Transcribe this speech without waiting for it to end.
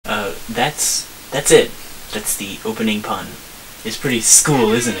that's it. That's the opening pun. It's pretty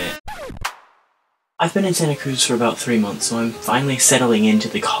school, isn't it? I've been in Santa Cruz for about 3 months, so I'm finally settling into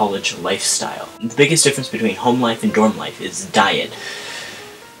the college lifestyle. The biggest difference between home life and dorm life is diet.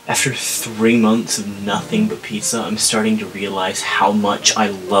 After 3 months of nothing but pizza, I'm starting to realize how much I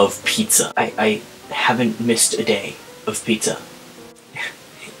love pizza. I haven't missed a day of pizza.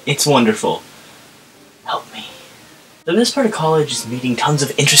 It's wonderful. Help me. The best part of college is meeting tons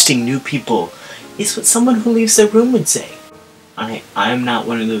of interesting new people. It's what someone who leaves their room would say. I'm not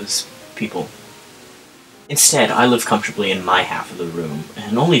one of those people. Instead, I live comfortably in my half of the room,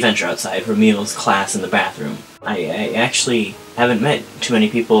 and only venture outside for meals, class, and the bathroom. I actually haven't met too many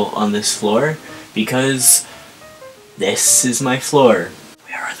people on this floor, because this is my floor.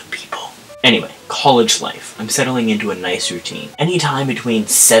 Where are the people? Anyway, college life. I'm settling into a nice routine. Anytime between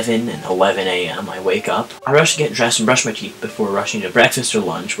 7 and 11 a.m. I wake up, I rush to get dressed and brush my teeth before rushing to breakfast or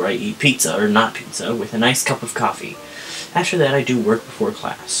lunch, where I eat pizza, or not pizza, with a nice cup of coffee. After that, I do work before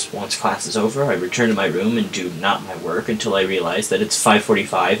class. Once class is over, I return to my room and do not my work until I realize that it's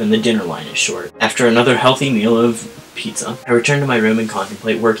 5:45 and the dinner line is short. After another healthy meal of pizza, I return to my room and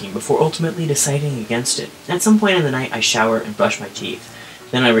contemplate working before ultimately deciding against it. At some point in the night, I shower and brush my teeth.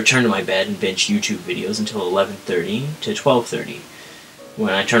 Then I return to my bed and binge YouTube videos until 11:30 to 12:30,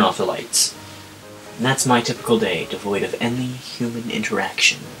 when I turn off the lights. And that's my typical day, devoid of any human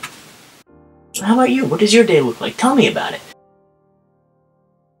interaction. How about you? What does your day look like? Tell me about it!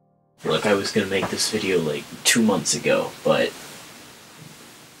 Look, I was gonna make this video like 2 months ago, but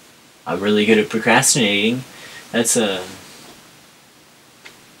I'm really good at procrastinating. Yeah,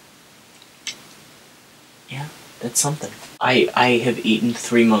 that's something. I have eaten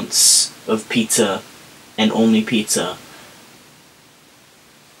 3 months of pizza, and only pizza,